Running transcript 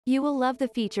You will love the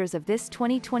features of this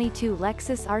 2022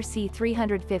 Lexus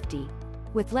RC350.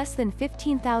 With less than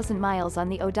 15,000 miles on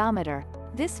the odometer,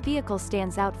 this vehicle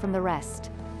stands out from the rest.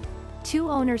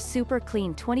 Two-owners super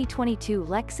clean 2022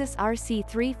 Lexus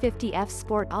RC350F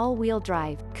Sport all-wheel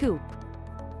drive, coupe.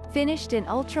 Finished in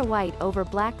ultra-white over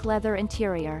black leather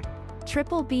interior.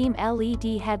 Triple beam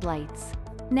LED headlights.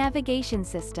 Navigation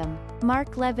system.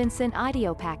 Mark Levinson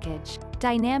audio package.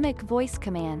 Dynamic voice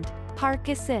command. Park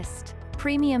assist.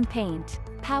 Premium paint.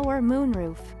 Power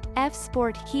moonroof.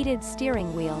 F-Sport heated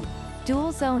steering wheel.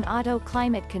 Dual-zone auto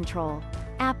climate control.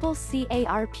 Apple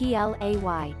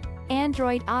CarPlay.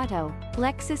 Android Auto.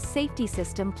 Lexus Safety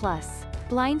System Plus.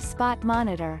 Blind spot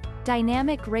monitor.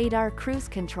 Dynamic radar cruise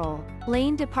control.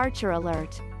 Lane departure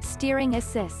alert. Steering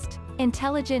assist.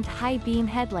 Intelligent high beam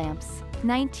headlamps.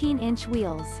 19-inch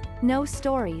wheels. No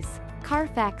stories.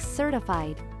 Carfax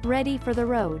certified. Ready for the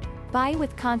road. Buy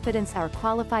with confidence. Our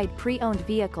qualified pre-owned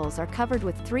vehicles are covered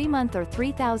with 3-month or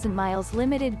 3,000 miles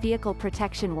limited vehicle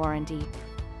protection warranty.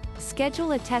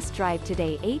 Schedule a test drive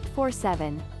today.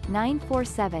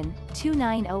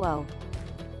 847-947-2900.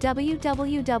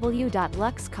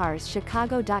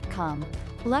 www.luxcarschicago.com.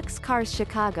 Lux Cars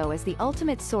Chicago is the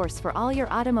ultimate source for all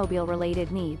your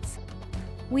automobile-related needs.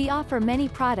 We offer many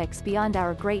products beyond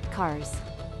our great cars.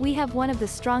 We have one of the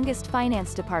strongest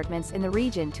finance departments in the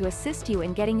region to assist you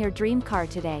in getting your dream car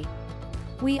today.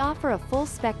 We offer a full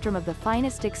spectrum of the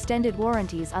finest extended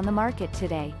warranties on the market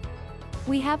today.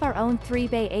 We have our own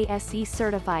 3-bay ASE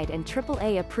certified and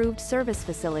AAA approved service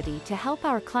facility to help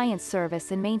our clients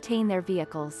service and maintain their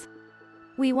vehicles.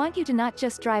 We want you to not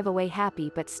just drive away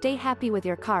happy but stay happy with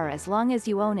your car as long as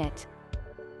you own it.